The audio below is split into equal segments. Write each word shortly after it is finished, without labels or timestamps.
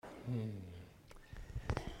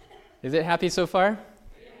Is it happy so far?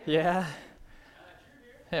 Yeah?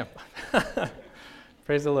 Yeah.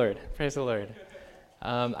 Praise the Lord. Praise the Lord.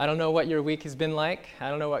 I don't know what your week has been like. I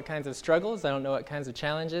don't know what kinds of struggles. I don't know what kinds of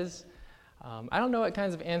challenges. I don't know what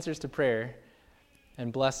kinds of answers to prayer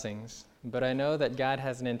and blessings. But I know that God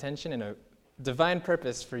has an intention and a divine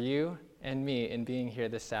purpose for you and me in being here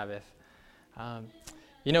this Sabbath.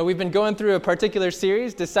 We've been going through a particular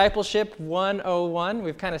series, Discipleship 101.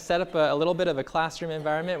 We've kind of set up a little bit of a classroom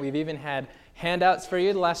environment. We've even had handouts for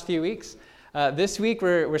you the last few weeks. This week,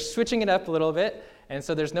 we're switching it up a little bit, and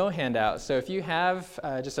so there's no handout. So if you have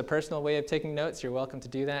just a personal way of taking notes, you're welcome to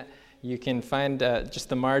do that. You can find just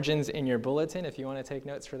the margins in your bulletin if you want to take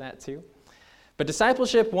notes for that too. But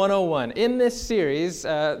Discipleship 101, in this series,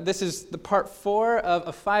 this is the part 4 of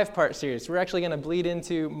a 5-part series. We're actually going to bleed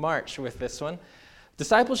into March with this one.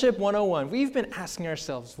 Discipleship 101, we've been asking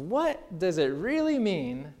ourselves, what does it really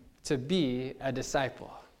mean to be a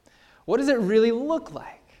disciple? What does it really look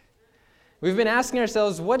like? We've been asking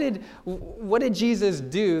ourselves, what did Jesus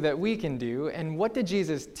do that we can do, and what did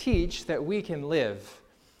Jesus teach that we can live?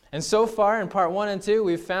 And so far in part 1 and 2,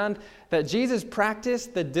 we've found that Jesus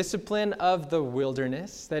practiced the discipline of the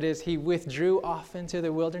wilderness. That is, he withdrew off into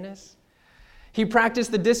the wilderness. He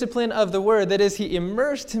practiced the discipline of the Word. That is, he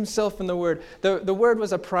immersed himself in the Word. The Word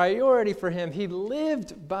was a priority for him. He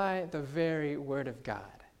lived by the very Word of God.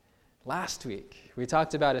 Last week, we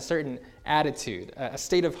talked about a certain attitude, a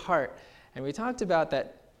state of heart. And we talked about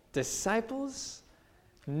that disciples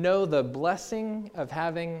know the blessing of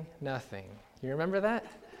having nothing. You remember that?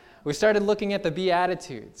 We started looking at the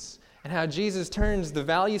Beatitudes and how Jesus turns the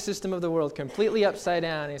value system of the world completely upside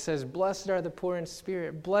down. He says, "Blessed are the poor in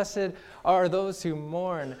spirit. Blessed are those who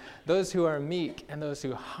mourn, those who are meek, and those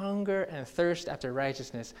who hunger and thirst after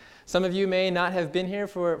righteousness." Some of you may not have been here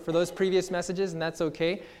for those previous messages, and that's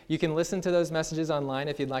okay. You can listen to those messages online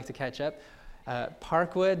if you'd like to catch up.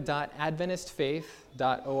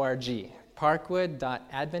 Parkwood.adventistfaith.org.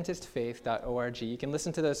 Parkwood.adventistfaith.org. You can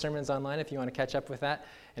listen to those sermons online if you want to catch up with that.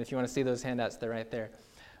 And if you want to see those handouts, they're right there.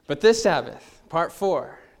 But this Sabbath, part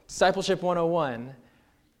 4, Discipleship 101,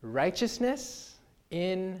 righteousness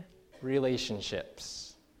in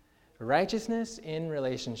relationships. Righteousness in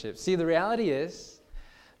relationships. See, the reality is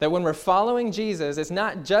that when we're following Jesus, it's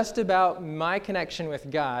not just about my connection with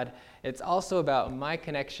God, it's also about my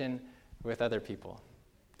connection with other people.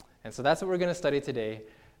 And so that's what we're going to study today,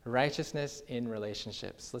 righteousness in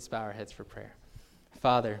relationships. Let's bow our heads for prayer.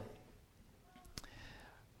 Father,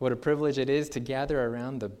 what a privilege it is to gather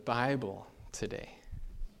around the Bible today.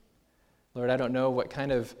 Lord, I don't know what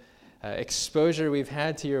kind of exposure we've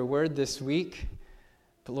had to your word this week,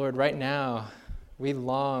 but Lord, right now, we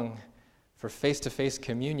long for face-to-face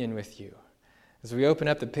communion with you. As we open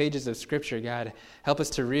up the pages of Scripture, God, help us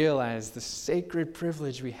to realize the sacred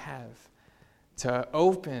privilege we have to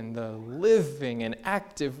open the living and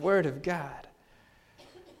active Word of God.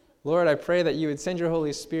 Lord, I pray that you would send your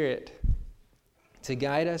Holy Spirit to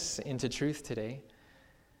guide us into truth today.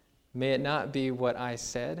 May it not be what I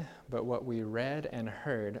said, but what we read and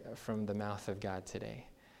heard from the mouth of God today.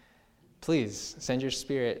 Please send your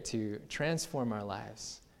Spirit to transform our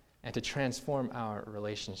lives and to transform our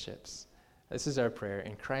relationships. This is our prayer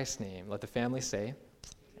in Christ's name. Let the family say,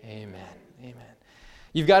 amen. Amen.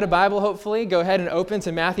 You've got a Bible, hopefully. Go ahead and open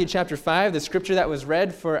to Matthew chapter 5, the scripture that was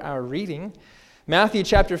read for our reading. Matthew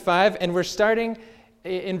chapter 5, and we're starting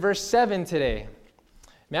in verse 7 today.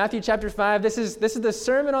 Matthew chapter 5, this is the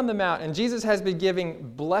Sermon on the Mount, and Jesus has been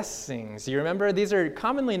giving blessings. You remember? These are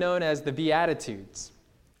commonly known as the Beatitudes.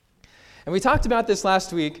 And we talked about this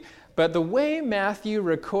last week, but the way Matthew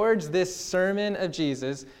records this sermon of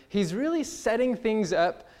Jesus, he's really setting things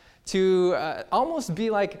up to almost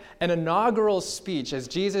be like an inaugural speech as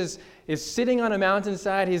Jesus is sitting on a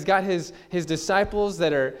mountainside. He's got his disciples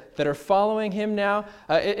that are following him now.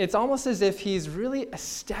 It's almost as if he's really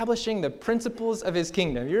establishing the principles of his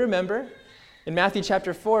kingdom. You remember? In Matthew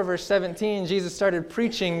chapter 4, verse 17, Jesus started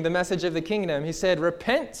preaching the message of the kingdom. He said,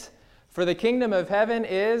 "Repent, for the kingdom of heaven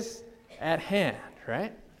is at hand,"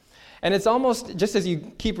 right? And it's almost, just as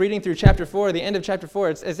you keep reading through chapter 4, the end of chapter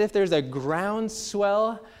 4, it's as if there's a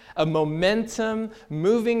groundswell, a momentum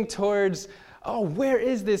moving towards, where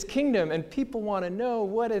is this kingdom? And people want to know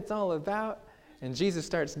what it's all about. And Jesus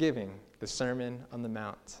starts giving the Sermon on the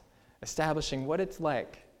Mount, establishing what it's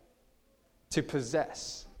like to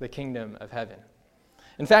possess the kingdom of heaven.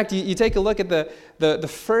 In fact, you take a look at the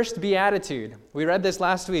first beatitude. We read this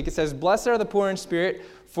last week. It says, "Blessed are the poor in spirit,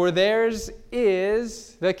 for theirs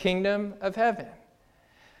is the kingdom of heaven."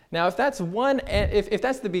 Now, if that's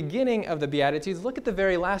the beginning of the Beatitudes, look at the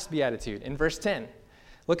very last Beatitude in verse 10.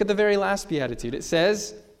 Look at the very last beatitude. It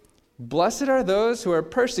says, "Blessed are those who are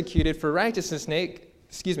persecuted for righteousness' sake."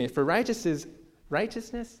 For righteousness'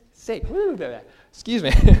 sake. Excuse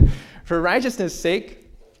me. For righteousness'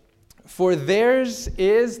 sake, for theirs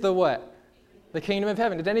is the what? The kingdom of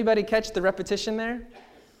heaven. Did anybody catch the repetition there?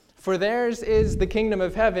 For theirs is the kingdom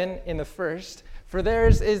of heaven in the first. For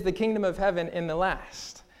theirs is the kingdom of heaven in the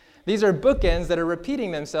last. These are bookends that are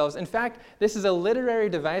repeating themselves. In fact, this is a literary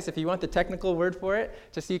device, if you want the technical word for it,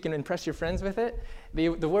 just so you can impress your friends with it.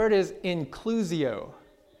 The word is inclusio.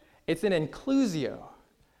 It's an inclusio.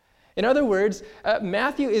 In other words,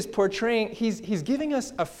 Matthew is portraying, he's giving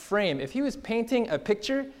us a frame. If he was painting a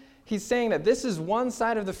picture, he's saying that this is one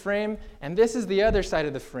side of the frame and this is the other side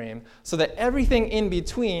of the frame, so that everything in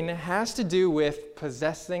between has to do with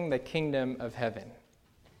possessing the kingdom of heaven.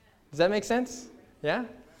 Does that make sense? Yeah?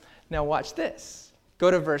 Now watch this. Go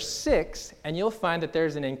to verse 6, and you'll find that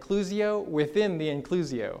there's an inclusio within the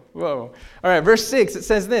inclusio. Whoa. All right, verse 6, it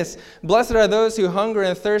says this, "Blessed are those who hunger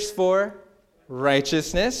and thirst for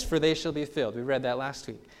righteousness, for they shall be filled." We read that last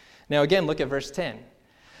week. Now again, look at verse 10.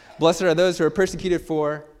 "Blessed are those who are persecuted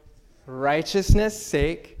for righteousness'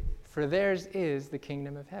 sake, for theirs is the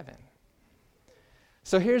kingdom of heaven."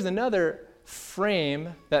 So here's another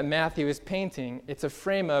frame that Matthew is painting. It's a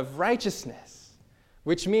frame of righteousness,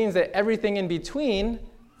 which means that everything in between,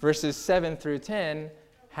 verses 7 through 10,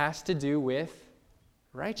 has to do with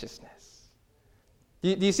righteousness.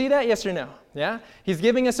 Do you see that? Yes or no? Yeah? He's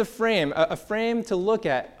giving us a frame to look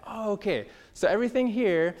at. Oh, okay. So everything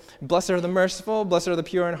here, blessed are the merciful, blessed are the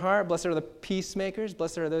pure in heart, blessed are the peacemakers,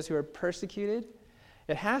 blessed are those who are persecuted.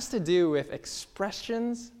 It has to do with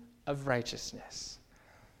expressions of righteousness.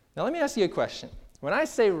 Now let me ask you a question. When I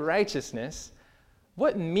say righteousness,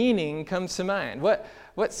 what meaning comes to mind? What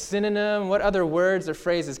synonym, what other words or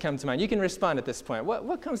phrases come to mind? You can respond at this point.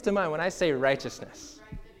 What comes to mind when I say righteousness?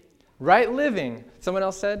 Right living. Someone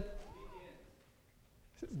else said?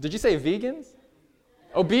 Did you say vegans?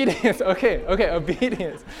 Obedience. Okay,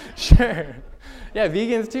 obedience. Sure. Yeah,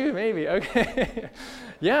 vegans too, maybe. Okay.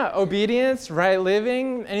 Yeah, obedience, right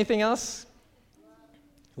living. Anything else?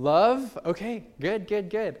 Love. Okay,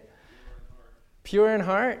 good. Pure in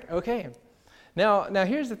heart. Okay. Now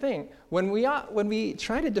here's the thing. When we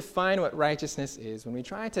try to define what righteousness is, when we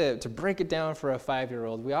try to break it down for a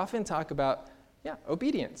 5-year-old, we often talk about,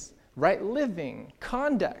 obedience, right living,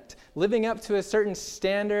 conduct, living up to a certain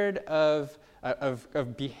standard of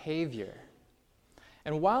behavior.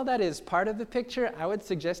 And while that is part of the picture, I would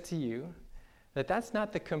suggest to you that that's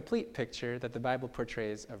not the complete picture that the Bible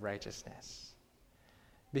portrays of righteousness.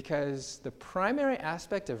 Because the primary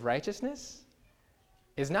aspect of righteousness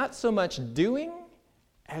is not so much doing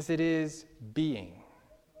as it is being.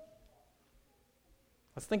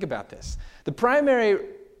 Let's think about this. The primary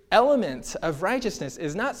element of righteousness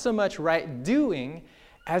is not so much right doing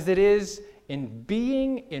as it is in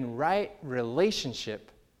being in right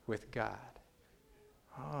relationship with God.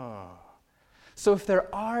 Oh. So if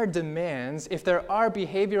there are demands, if there are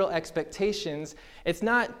behavioral expectations, it's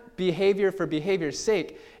not behavior for behavior's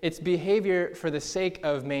sake, it's behavior for the sake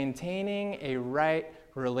of maintaining a right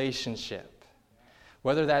relationship,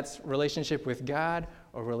 whether that's relationship with God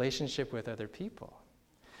or relationship with other people.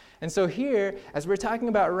 And so here, as we're talking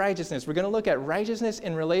about righteousness, we're going to look at righteousness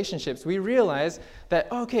in relationships. We realize that,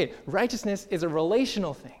 righteousness is a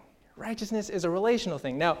relational thing. Righteousness is a relational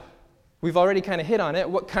thing. Now, we've already kind of hit on it.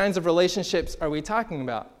 What kinds of relationships are we talking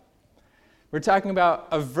about? We're talking about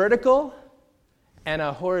a vertical and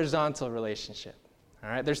a horizontal relationship.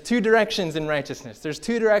 All right? There's 2 directions in righteousness. There's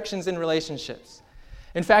 2 directions in relationships.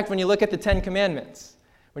 In fact, when you look at the 10 Commandments,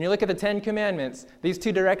 these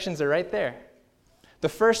 2 directions are right there. The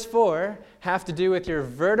first 4 have to do with your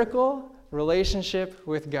vertical relationship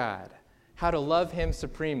with God, how to love Him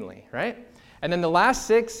supremely, right? And then the last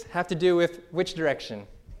 6 have to do with which direction?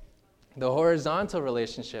 The horizontal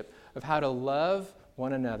relationship of how to love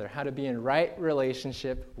one another, how to be in right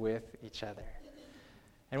relationship with each other.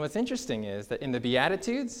 And what's interesting is that in the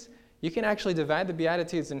Beatitudes, you can actually divide the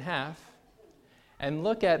Beatitudes in half and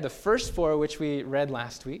look at the first 4, which we read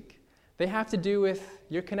last week. They have to do with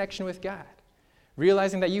your connection with God.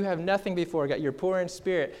 Realizing that you have nothing before God. You're poor in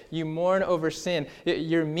spirit. You mourn over sin.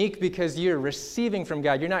 You're meek because you're receiving from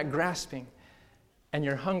God. You're not grasping. And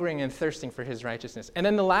you're hungering and thirsting for His righteousness. And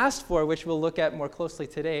then the last 4, which we'll look at more closely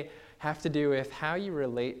today, have to do with how you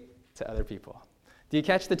relate to other people. Do you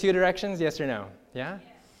catch the 2 directions? Yes or no? Yeah?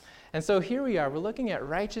 Yes. And so here we are. We're looking at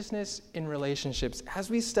righteousness in relationships. As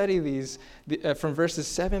we study these from verses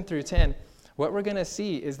 7 through 10, what we're going to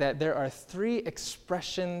see is that there are 3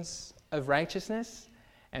 expressions of righteousness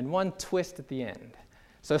and 1 twist at the end.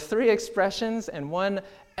 So 3 expressions and 1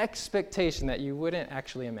 expectation that you wouldn't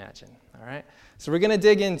actually imagine, all right? So we're going to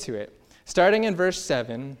dig into it. Starting in verse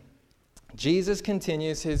 7, Jesus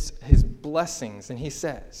continues his blessings, and he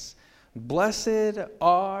says, "Blessed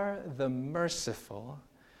are the merciful,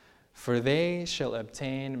 for they shall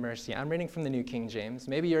obtain mercy." I'm reading from the New King James.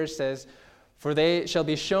 Maybe yours says, "For they shall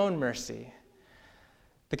be shown mercy."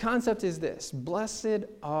 The concept is this: blessed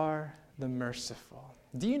are the merciful.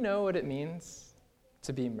 Do you know what it means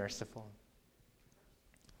to be merciful?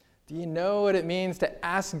 Do you know what it means to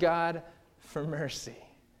ask God for mercy?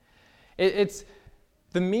 It's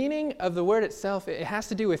the meaning of the word itself. It has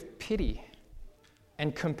to do with pity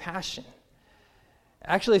and compassion.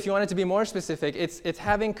 Actually, if you want it to be more specific, it's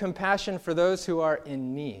having compassion for those who are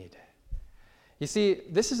in need. You see,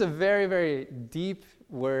 this is a very, very deep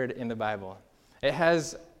word in the Bible. It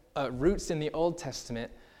has roots in the Old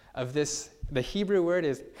Testament of this. The Hebrew word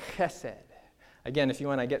is chesed. Again, if you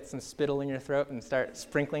want to get some spittle in your throat and start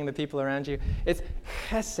sprinkling the people around you, it's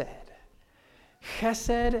chesed.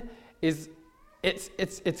 Chesed is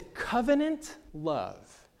it's covenant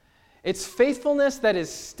love. It's faithfulness that is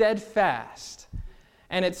steadfast.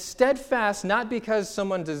 And it's steadfast not because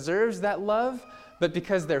someone deserves that love, but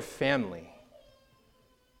because they're family.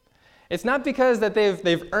 It's not because that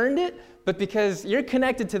they've earned it, but because you're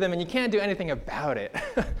connected to them and you can't do anything about it.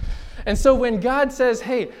 And so when God says,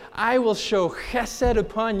 "Hey, I will show chesed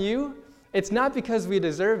upon you," it's not because we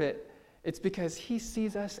deserve it. It's because he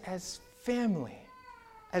sees us as family,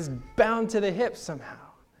 as bound to the hip somehow.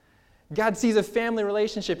 God sees a family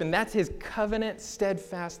relationship, and that's his covenant,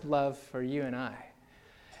 steadfast love for you and I.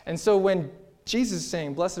 And so when Jesus is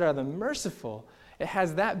saying, "Blessed are the merciful," it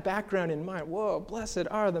has that background in mind. Whoa, blessed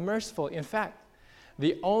are the merciful. In fact,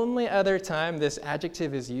 the only other time this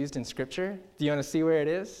adjective is used in Scripture, do you want to see where it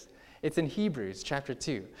is? It's in Hebrews chapter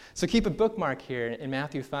 2. So keep a bookmark here in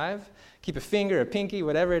Matthew 5. Keep a finger, a pinky,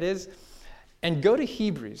 whatever it is. And go to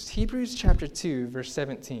Hebrews chapter 2, verse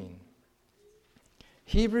 17.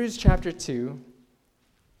 Hebrews chapter 2,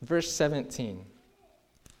 verse 17.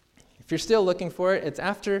 If you're still looking for it, it's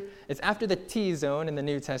after the T zone in the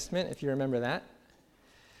New Testament, if you remember that.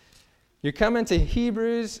 You're coming to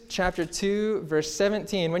Hebrews chapter 2, verse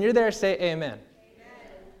 17. When you're there, say amen.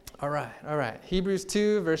 All right. Hebrews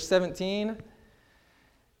 2, verse 17.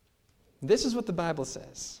 This is what the Bible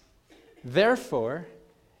says. "Therefore,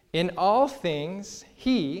 in all things,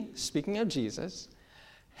 he," speaking of Jesus,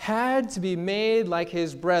 "had to be made like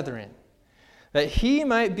his brethren, that he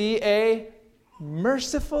might be a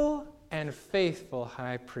merciful and faithful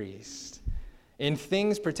high priest in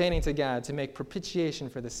things pertaining to God, to make propitiation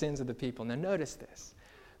for the sins of the people." Now notice this.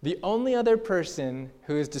 The only other person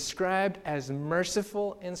who is described as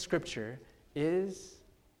merciful in Scripture is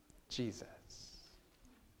Jesus.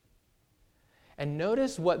 And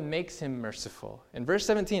notice what makes him merciful. In verse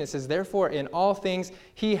 17 it says, "Therefore in all things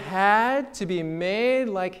he had to be made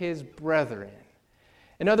like his brethren."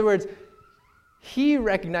 In other words, he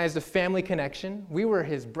recognized a family connection. We were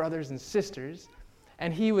his brothers and sisters.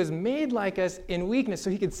 And he was made like us in weakness so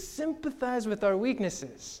he could sympathize with our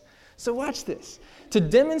weaknesses. So watch this. To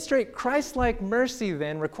demonstrate Christ-like mercy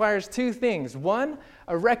then requires 2 things. 1,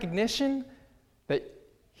 a recognition that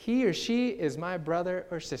he or she is my brother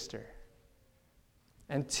or sister.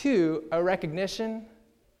 And 2, a recognition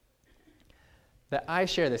that I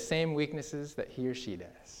share the same weaknesses that he or she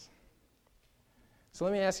does. So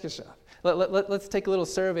let me ask yourself. Let's take a little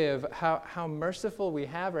survey of how merciful we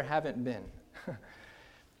have or haven't been.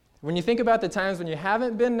 When you think about the times when you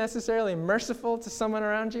haven't been necessarily merciful to someone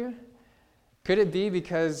around you, could it be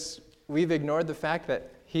because we've ignored the fact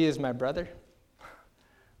that he is my brother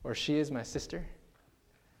or she is my sister?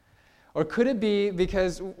 Or could it be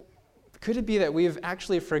that we've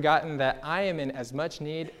actually forgotten that I am in as much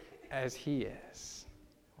need as he is?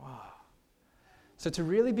 Wow. So to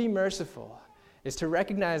really be merciful is to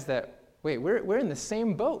recognize that, wait, we're in the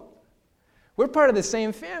same boat. We're part of the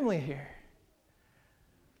same family here.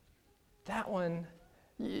 That one,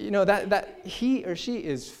 that he or she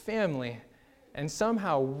is family. And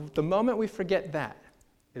somehow, the moment we forget that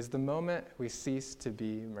is the moment we cease to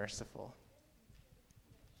be merciful.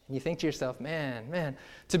 And you think to yourself, man,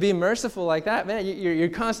 to be merciful like that, man, you're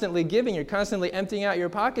constantly giving, you're constantly emptying out your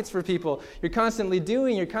pockets for people, you're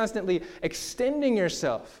constantly extending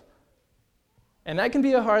yourself. And that can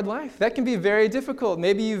be a hard life. That can be very difficult.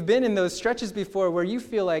 Maybe you've been in those stretches before where you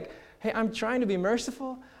feel like, hey, I'm trying to be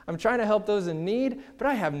merciful, I'm trying to help those in need, but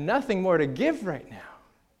I have nothing more to give right now.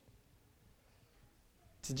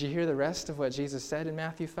 Did you hear the rest of what Jesus said in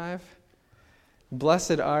Matthew 5?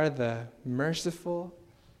 "Blessed are the merciful,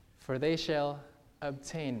 for they shall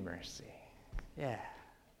obtain mercy." Yeah,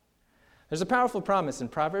 There's a powerful promise in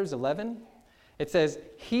Proverbs 11. It says,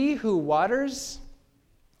 "He who waters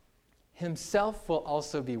himself will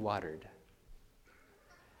also be watered."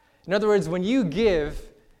 In other words, when you give,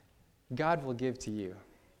 God will give to you.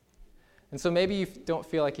 And so maybe you don't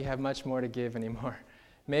feel like you have much more to give anymore.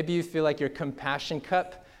 Maybe you feel like your compassion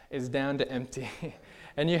cup is down to empty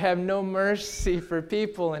and you have no mercy for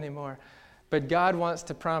people anymore. But God wants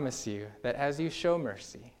to promise you that as you show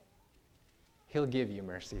mercy, He'll give you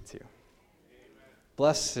mercy too.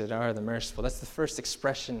 Blessed are the merciful. That's the first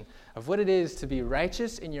expression of what it is to be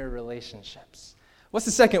righteous in your relationships. What's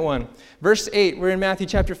the second one? Verse 8, we're in Matthew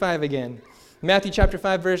chapter 5 again. Matthew chapter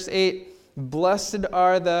 5, verse 8, "Blessed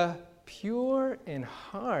are the pure in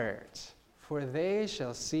heart, for they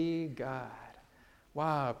shall see God."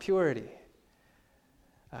 Wow, purity.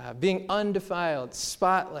 Being undefiled,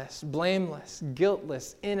 spotless, blameless,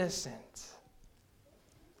 guiltless, innocent.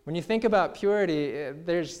 When you think about purity,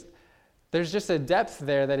 there's just a depth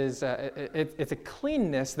there that is, it's a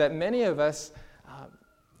cleanness that many of us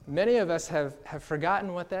have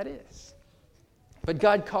forgotten what that is. But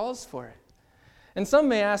God calls for it. And some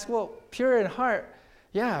may ask, well, pure in heart,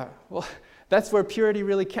 yeah, well, that's where purity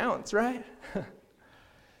really counts, right?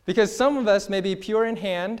 Because some of us may be pure in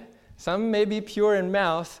hand, some may be pure in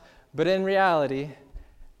mouth, but in reality,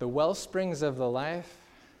 the well springs of the life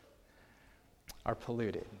are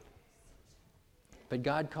polluted. But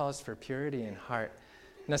God calls for purity in heart.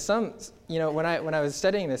 Now when I was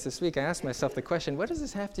studying this week, I asked myself the question, what does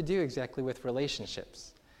this have to do exactly with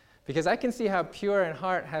relationships? Because I can see how pure in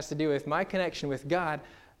heart has to do with my connection with God,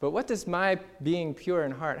 but what does my being pure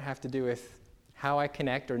in heart have to do with how I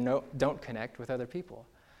connect or don't connect with other people?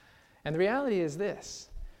 And the reality is this: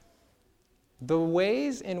 the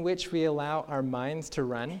ways in which we allow our minds to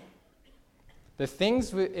run, the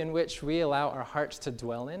things in which we allow our hearts to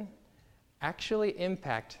dwell in, actually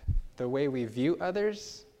impact the way we view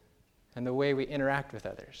others and the way we interact with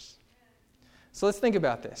others. So let's think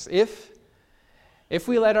about this. If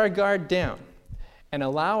we let our guard down and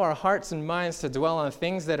allow our hearts and minds to dwell on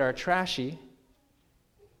things that are trashy,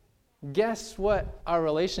 guess what our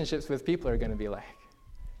relationships with people are going to be like?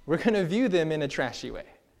 We're going to view them in a trashy way.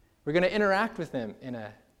 We're going to interact with them in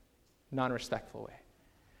a non-respectful way.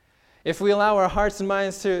 If we allow our hearts and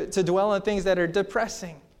minds to dwell on things that are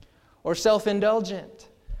depressing or self-indulgent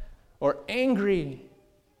or angry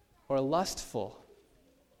or lustful,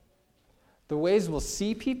 the ways we'll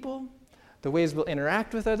see people, the ways we'll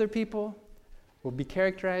interact with other people will be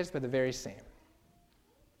characterized by the very same.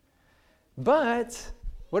 But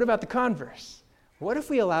what about the converse? What if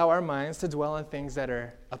we allow our minds to dwell on things that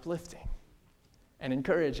are uplifting and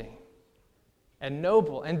encouraging and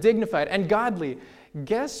noble and dignified and godly?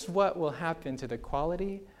 Guess what will happen to the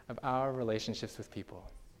quality of our relationships with people?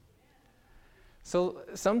 So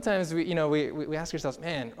sometimes we ask ourselves,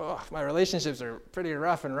 man, my relationships are pretty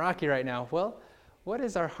rough and rocky right now. Well, what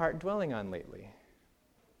is our heart dwelling on lately?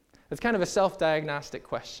 It's kind of a self-diagnostic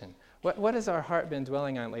question. What has our heart been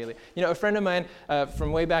dwelling on lately? A friend of mine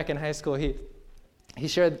from way back in high school, he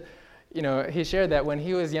shared that when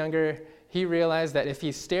he was younger, he realized that if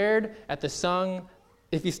he stared at the sun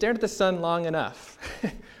long enough,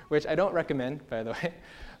 which I don't recommend, by the way,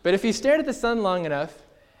 but if he stared at the sun long enough,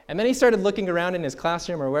 and then he started looking around in his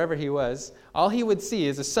classroom or wherever he was, all he would see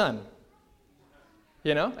is a sun.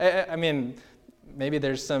 I mean, maybe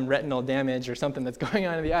there's some retinal damage or something that's going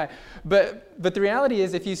on in the eye. But the reality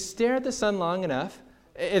is, if you stare at the sun long enough,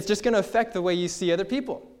 it's just going to affect the way you see other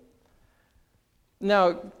people.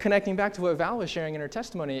 Now, connecting back to what Val was sharing in her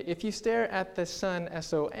testimony, if you stare at the sun,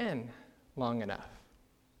 S-O-N, long enough,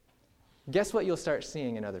 guess what you'll start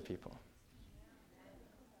seeing in other people?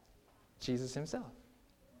 Jesus himself.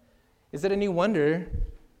 Is it any wonder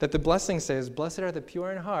that the blessing says, "Blessed are the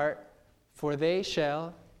pure in heart, for they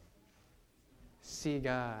shall see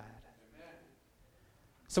God"?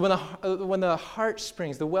 So when the heart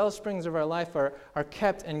springs, the well springs of our life are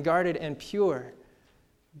kept and guarded and pure,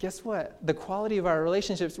 guess what? The quality of our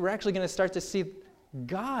relationships, we're actually going to start to see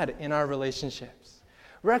God in our relationships.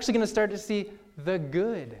 We're actually going to start to see the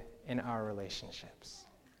good in our relationships.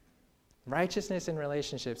 Righteousness in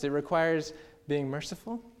relationships, it requires being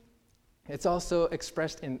merciful. It's also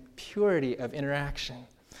expressed in purity of interaction.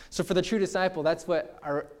 So for the true disciple, that's what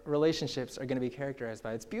our relationships are going to be characterized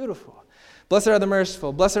by. It's beautiful. Blessed are the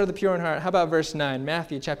merciful. Blessed are the pure in heart. How about verse 9?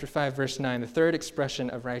 Matthew chapter 5, verse 9, the third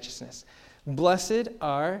expression of righteousness. Blessed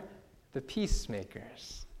are the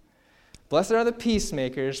peacemakers. Blessed are the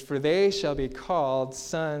peacemakers, for they shall be called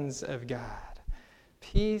sons of God.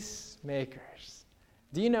 Peacemakers.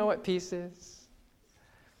 Do you know what peace is?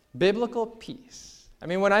 Biblical peace. I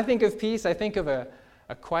mean, when I think of peace, I think of a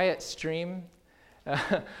a quiet stream.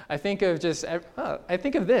 I think of this,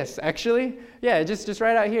 actually. Yeah, just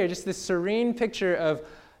right out here, just this serene picture of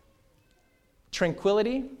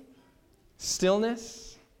tranquility,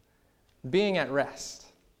 stillness, being at rest.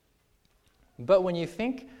 But when you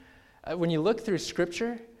look through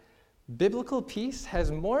Scripture, biblical peace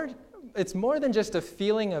it's more than just a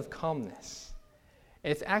feeling of calmness.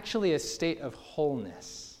 It's actually a state of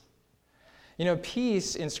wholeness.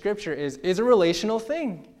 Peace in Scripture is a relational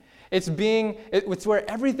thing. It's where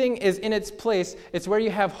everything is in its place. It's where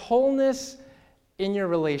you have wholeness in your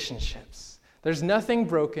relationships. There's nothing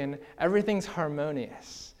broken. Everything's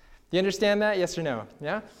harmonious. Do you understand that? Yes or no?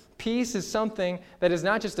 Yeah? Peace is something that is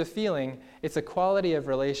not just a feeling. It's a quality of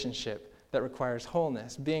relationship that requires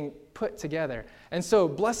wholeness, being put together. And so,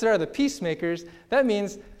 blessed are the peacemakers. That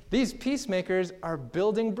means these peacemakers are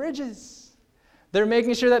building bridges. They're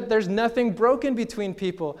making sure that there's nothing broken between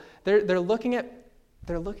people. They're looking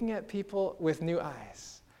at people with new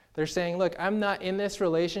eyes. They're saying, look, I'm not in this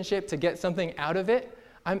relationship to get something out of it.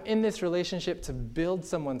 I'm in this relationship to build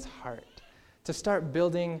someone's heart, to start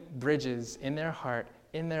building bridges in their heart,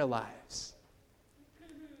 in their lives.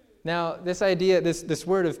 Now, this idea, this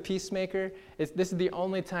word of peacemaker, this is the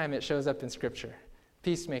only time it shows up in Scripture.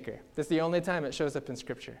 Peacemaker. This is the only time it shows up in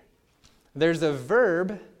Scripture. There's a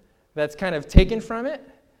verb that's kind of taken from it,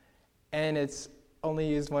 and it's only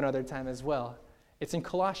used one other time as well. It's in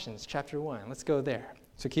Colossians chapter 1. Let's go there.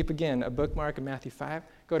 So keep, again, a bookmark in Matthew 5.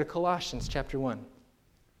 Go to Colossians chapter 1.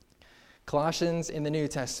 Colossians in the New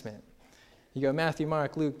Testament. You go Matthew,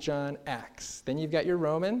 Mark, Luke, John, Acts. Then you've got your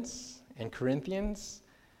Romans and Corinthians.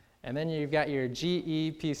 And then you've got your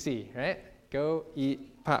GEPC, right? Go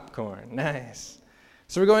eat popcorn. Nice.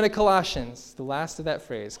 So we're going to Colossians, the last of that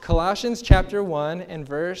phrase. Colossians chapter 1 and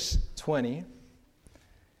verse 20.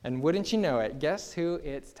 And wouldn't you know it, guess who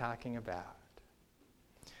it's talking about?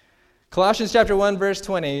 Colossians chapter 1, verse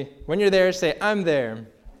 20. When you're there, say, I'm there. I'm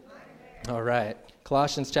there. All right.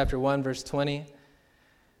 Colossians chapter 1, verse 20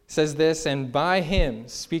 says this, and by him,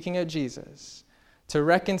 speaking of Jesus, to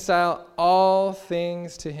reconcile all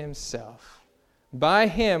things to himself. By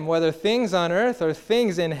him, whether things on earth or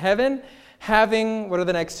things in heaven, having, what are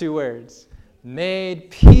the next two words? Made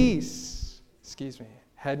peace.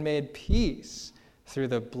 Had made peace through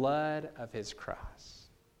the blood of his cross.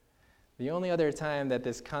 The only other time that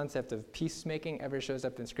this concept of peacemaking ever shows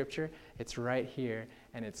up in Scripture, it's right here,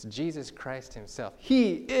 and it's Jesus Christ himself.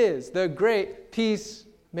 He is the great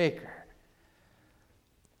peacemaker.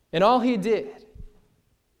 And all he did,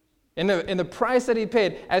 in the price that he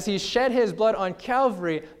paid, as he shed his blood on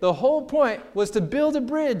Calvary, the whole point was to build a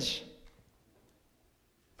bridge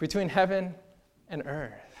between heaven and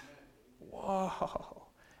earth. Whoa!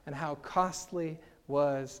 And how costly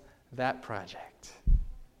was that project?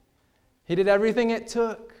 He did everything it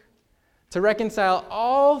took to reconcile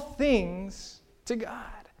all things to God.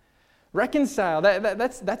 Reconcile,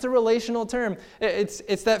 that's a relational term. It's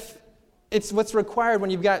what's required when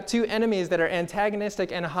you've got two enemies that are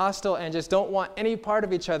antagonistic and hostile and just don't want any part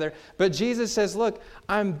of each other. But Jesus says, look,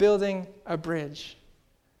 I'm building a bridge.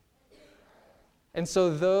 And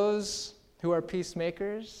so those who are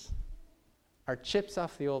peacemakers are chips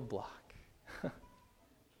off the old block.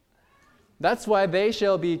 That's why they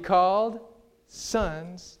shall be called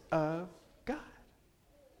sons of God.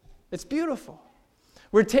 It's beautiful.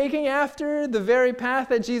 We're taking after the very path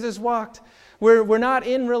that Jesus walked. We're not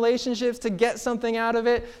in relationships to get something out of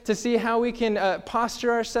it, to see how we can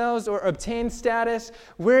posture ourselves or obtain status.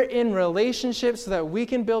 We're in relationships so that we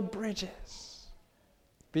can build bridges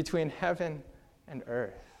between heaven and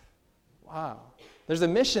earth. Wow. There's a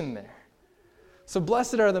mission there. So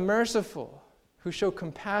blessed are the merciful, who show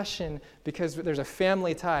compassion because there's a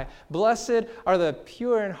family tie. Blessed are the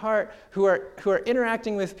pure in heart, who are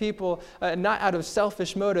interacting with people not out of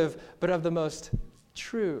selfish motive, but of the most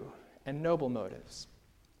true and noble motives.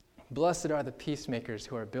 Blessed are the peacemakers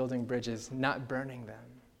who are building bridges, not burning them.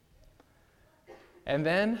 And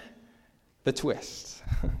then the twist.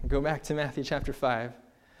 Go back to Matthew chapter 5.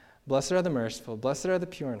 Blessed are the merciful, blessed are the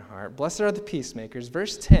pure in heart, blessed are the peacemakers.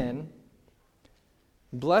 Verse 10,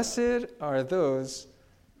 blessed are those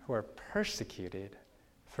who are persecuted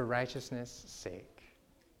for righteousness' sake.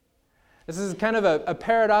 This is kind of a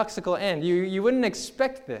paradoxical end. You wouldn't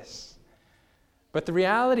expect this. But the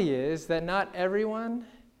reality is that not everyone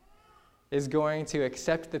is going to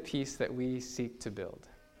accept the peace that we seek to build.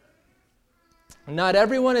 Not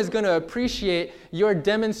everyone is going to appreciate your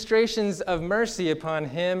demonstrations of mercy upon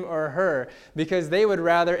him or her because they would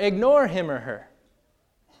rather ignore him or her.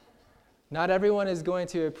 Not everyone is going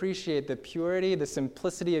to appreciate the purity, the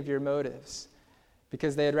simplicity of your motives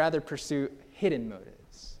because they'd rather pursue hidden motives.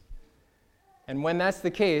 And when that's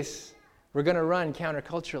the case, we're going to run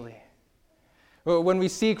counterculturally. When we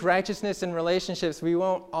seek righteousness in relationships, we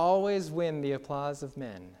won't always win the applause of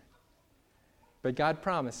men. But God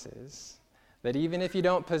promises that even if you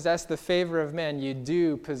don't possess the favor of men, you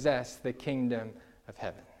do possess the kingdom of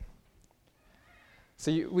heaven.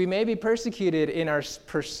 So we may be persecuted in our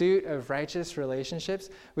pursuit of righteous relationships.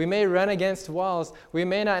 We may run against walls. We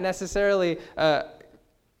may not necessarily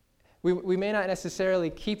we may not necessarily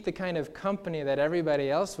keep the kind of company that everybody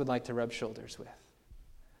else would like to rub shoulders with.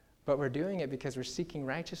 But we're doing it because we're seeking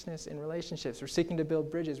righteousness in relationships. We're seeking to build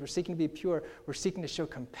bridges. We're seeking to be pure. We're seeking to show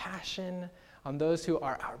compassion on those who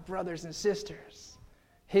are our brothers and sisters.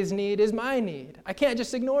 His need is my need. I can't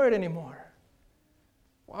just ignore it anymore.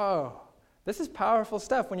 Whoa. This is powerful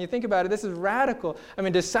stuff. When you think about it, this is radical. I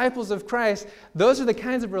mean, disciples of Christ, those are the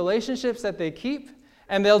kinds of relationships that they keep,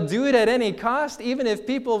 and they'll do it at any cost, even if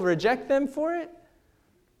people reject them for it.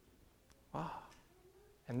 Wow.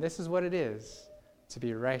 And this is what it is to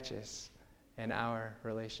be righteous in our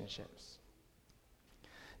relationships.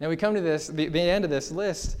 Now we come to the end of this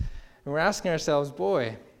list, and we're asking ourselves,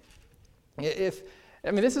 boy, this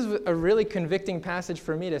is a really convicting passage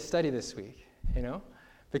for me to study this week,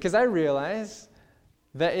 because I realize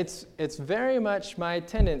that it's very much my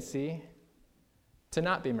tendency to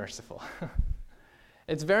not be merciful.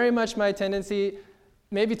 It's very much my tendency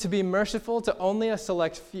maybe to be merciful to only a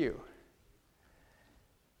select few.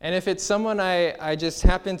 And if it's someone I just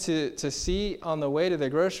happen to see on the way to the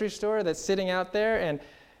grocery store that's sitting out there and,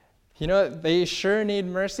 they sure need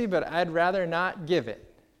mercy, but I'd rather not give it.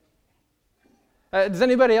 Does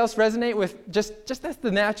anybody else resonate with just that's the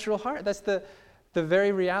natural heart? That's the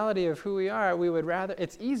very reality of who we are. We would rather,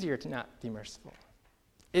 it's easier to not be merciful.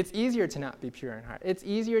 It's easier to not be pure in heart. It's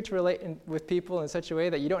easier to relate with people in such a way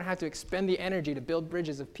that you don't have to expend the energy to build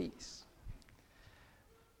bridges of peace.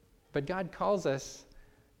 But God calls us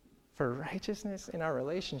for righteousness in our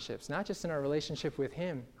relationships, not just in our relationship with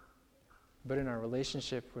Him, but in our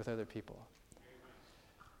relationship with other people.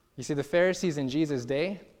 You see, the Pharisees in Jesus'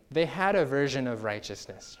 day, they had a version of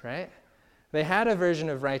righteousness, right? They had a version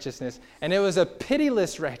of righteousness, and it was a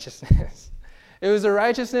pitiless righteousness. It was a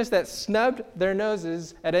righteousness that snubbed their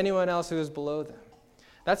noses at anyone else who was below them.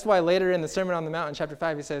 That's why later in the Sermon on the Mount in chapter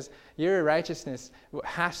 5, he says, your righteousness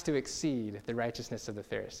has to exceed the righteousness of the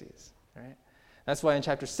Pharisees, right? That's why in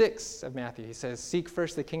chapter 6 of Matthew, he says, seek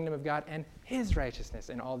first the kingdom of God and His righteousness,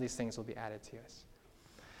 and all these things will be added to us.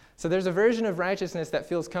 So there's a version of righteousness that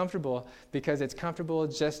feels comfortable because it's comfortable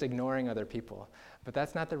just ignoring other people. But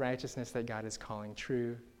that's not the righteousness that God is calling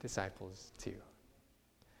true disciples to.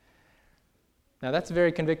 Now that's a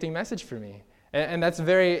very convicting message for me. And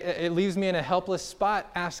it leaves me in a helpless spot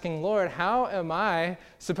asking, Lord, how am I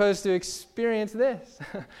supposed to experience this?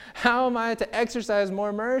 How am I to exercise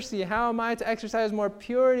more mercy? How am I to exercise more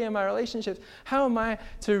purity in my relationships? How am I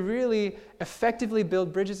to really effectively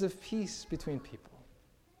build bridges of peace between people?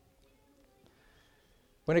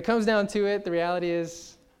 When it comes down to it, the reality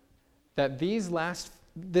is that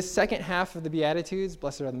this second half of the Beatitudes,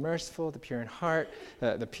 blessed are the merciful, the pure in heart,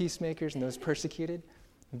 the peacemakers, and those persecuted,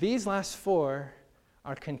 these last four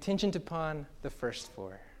are contingent upon the first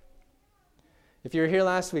four. If you were here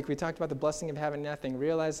last week, we talked about the blessing of having nothing,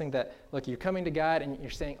 realizing that, look, you're coming to God and you're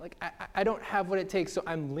saying, I don't have what it takes, so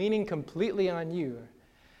I'm leaning completely on you.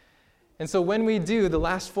 And so when we do, the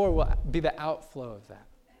last four will be the outflow of that.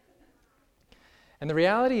 And the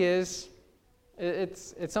reality is,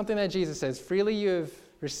 it's something that Jesus says, freely you have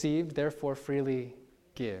received, therefore freely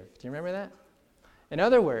give. Do you remember that? In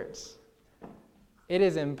other words, it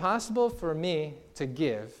is impossible for me to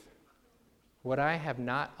give what I have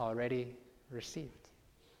not already received.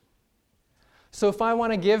 So if I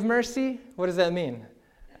want to give mercy, what does that mean?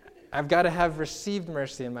 I've got to have received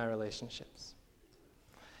mercy in my relationships.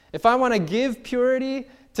 If I want to give purity,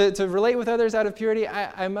 to relate with others out of purity,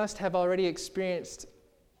 I must have already experienced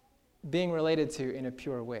being related to in a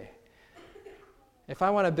pure way. If I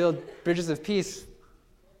want to build bridges of peace,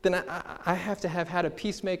 then I have to have had a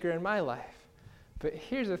peacemaker in my life. But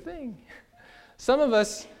here's the thing. Some of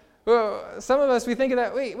us, we think of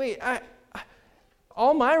that,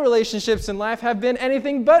 all my relationships in life have been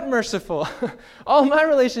anything but merciful. All my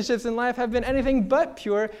relationships in life have been anything but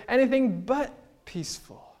pure, anything but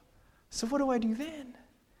peaceful. So what do I do then?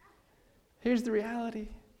 Here's the reality.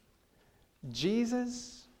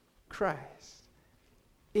 Jesus Christ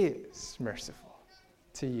is merciful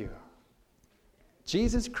to you.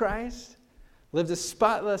 Jesus Christ lived a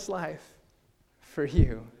spotless life for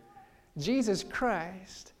you. Jesus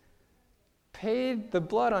Christ paid the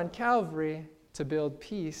blood on Calvary to build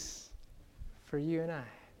peace for you and I.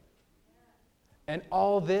 And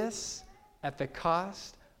all this at the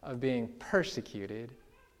cost of being persecuted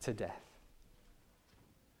to death.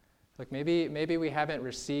 Look, maybe we haven't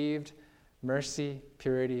received mercy,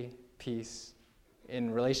 purity, peace in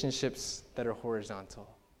relationships that are horizontal.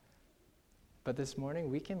 But this morning,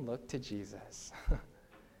 we can look to Jesus.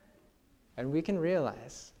 And we can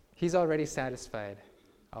realize he's already satisfied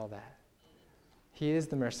all that. He is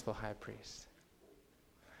the merciful high priest.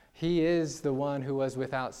 He is the one who was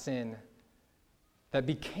without sin, that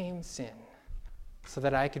became sin, so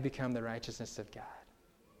that I could become the righteousness of God.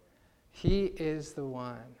 He is the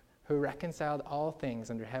one who reconciled all things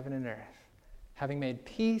under heaven and earth, having made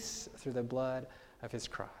peace through the blood of his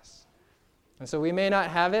cross. And so we may not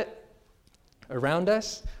have it around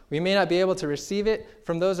us. We may not be able to receive it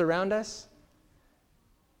from those around us.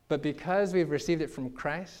 But because we've received it from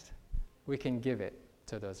Christ, we can give it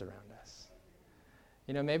to those around us.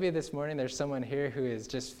 You know, maybe this morning there's someone here who is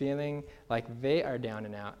just feeling like they are down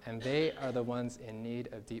and out, and they are the ones in need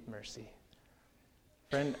of deep mercy.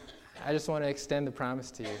 Friend, I just want to extend the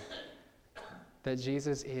promise to you that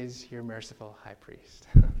Jesus is your merciful high priest.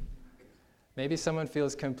 Maybe someone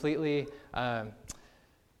feels completely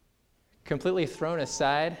thrown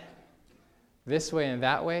aside this way and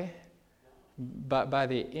that way, but by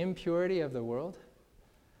the impurity of the world.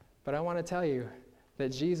 But I want to tell you that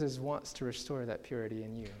Jesus wants to restore that purity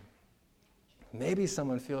in you. Maybe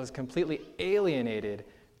someone feels completely alienated,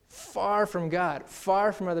 far from God,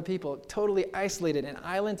 far from other people, totally isolated, an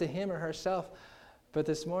island to him or herself. But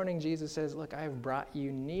this morning, Jesus says, look, I have brought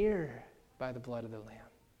you near by the blood of the Lamb.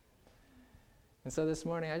 And so this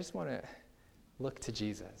morning, I just want to look to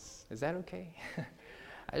Jesus. Is that okay?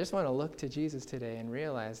 I just want to look to Jesus today and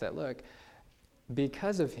realize that, look,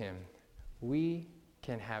 because of him, we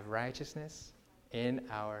can have righteousness in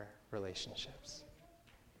our relationships.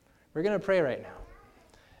 We're going to pray right now.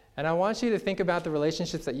 And I want you to think about the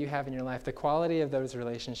relationships that you have in your life, the quality of those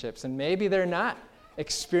relationships. And maybe they're not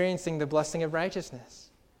experiencing the blessing of righteousness.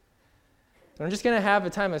 And I'm just going to have a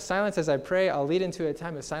time of silence as I pray. I'll lead into a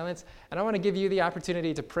time of silence. And I want to give you the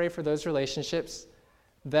opportunity to pray for those relationships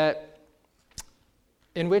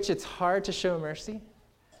in which it's hard to show mercy.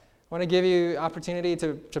 I want to give you opportunity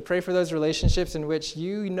to pray for those relationships in which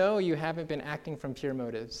you know you haven't been acting from pure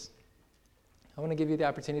motives. I want to give you the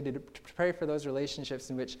opportunity to pray for those relationships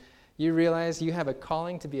in which you realize you have a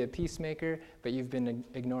calling to be a peacemaker, but you've been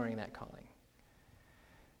ignoring that calling.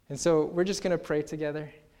 And so we're just going to pray together.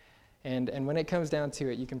 And when it comes down to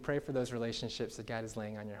it, you can pray for those relationships that God is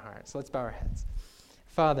laying on your heart. So let's bow our heads.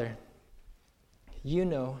 Father, you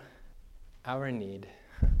know our need.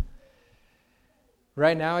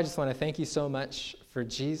 Right now, I just want to thank you so much for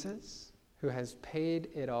Jesus, who has paid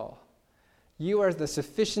it all. You are the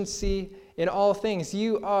sufficiency in all things.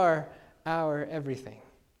 You are our everything.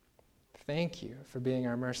 Thank you for being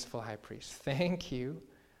our merciful high priest. Thank you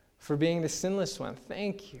for being the sinless one.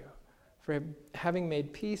 Thank you for having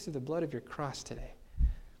made peace through the blood of your cross today,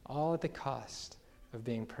 all at the cost of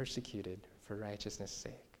being persecuted for righteousness'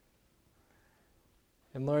 sake.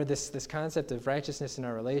 And Lord, this concept of righteousness in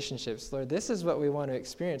our relationships, Lord, this is what we want to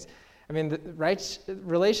experience. I mean,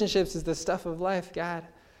 relationships is the stuff of life, God.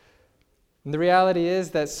 And the reality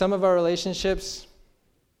is that some of our relationships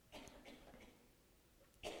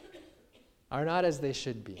are not as they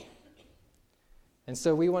should be. And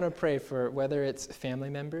so we want to pray for whether it's family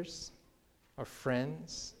members or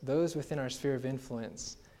friends, those within our sphere of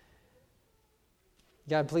influence.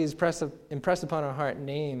 God, please impress upon our heart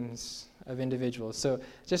names of individuals. So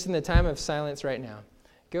just in the time of silence right now,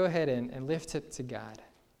 go ahead and lift up to God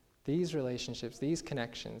these relationships, these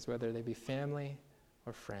connections, whether they be family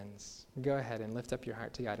or friends. Go ahead and lift up your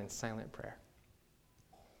heart to God in silent prayer.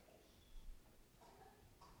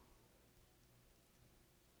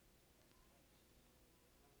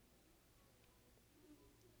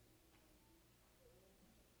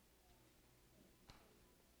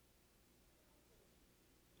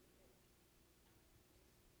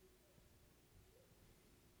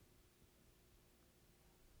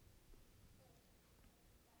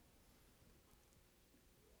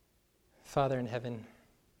 Father in heaven,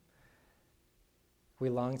 we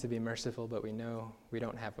long to be merciful, but we know we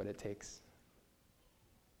don't have what it takes.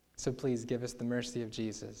 So please give us the mercy of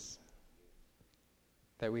Jesus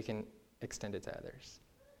that we can extend it to others.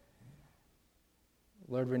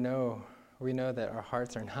 Lord, we know that our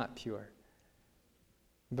hearts are not pure.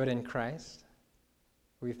 But in Christ,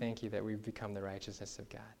 we thank you that we've become the righteousness of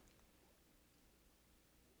God.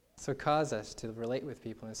 So cause us to relate with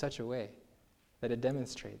people in such a way that it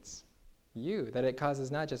demonstrates you, that it causes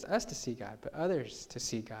not just us to see God, but others to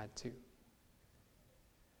see God too.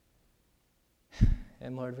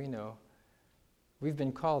 And Lord, we know We've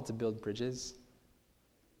been called to build bridges.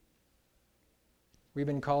 We've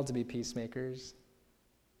been called to be peacemakers.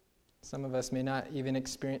 Some of us may not even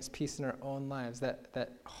experience peace in our own lives,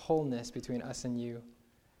 that wholeness between us and you.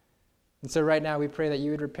 And so right now we pray that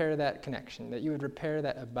you would repair that connection, that you would repair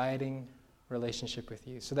that abiding relationship with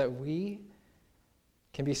you, so that we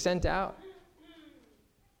can be sent out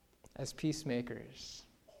as peacemakers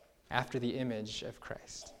after the image of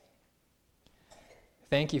Christ.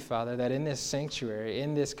 Thank you, Father, that in this sanctuary,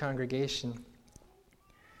 in this congregation,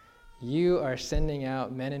 you are sending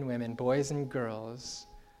out men and women, boys and girls,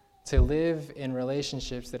 to live in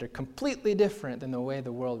relationships that are completely different than the way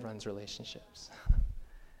the world runs relationships.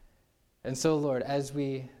 And so, Lord, as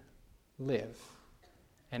we live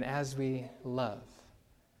and as we love,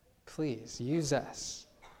 please use us.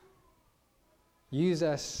 Use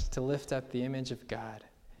us to lift up the image of God,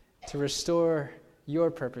 to restore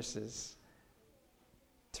your purposes,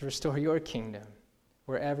 to restore your kingdom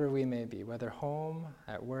wherever we may be, whether home,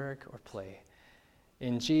 at work, or play.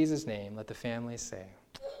 In Jesus' name, let the family say,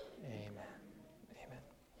 amen.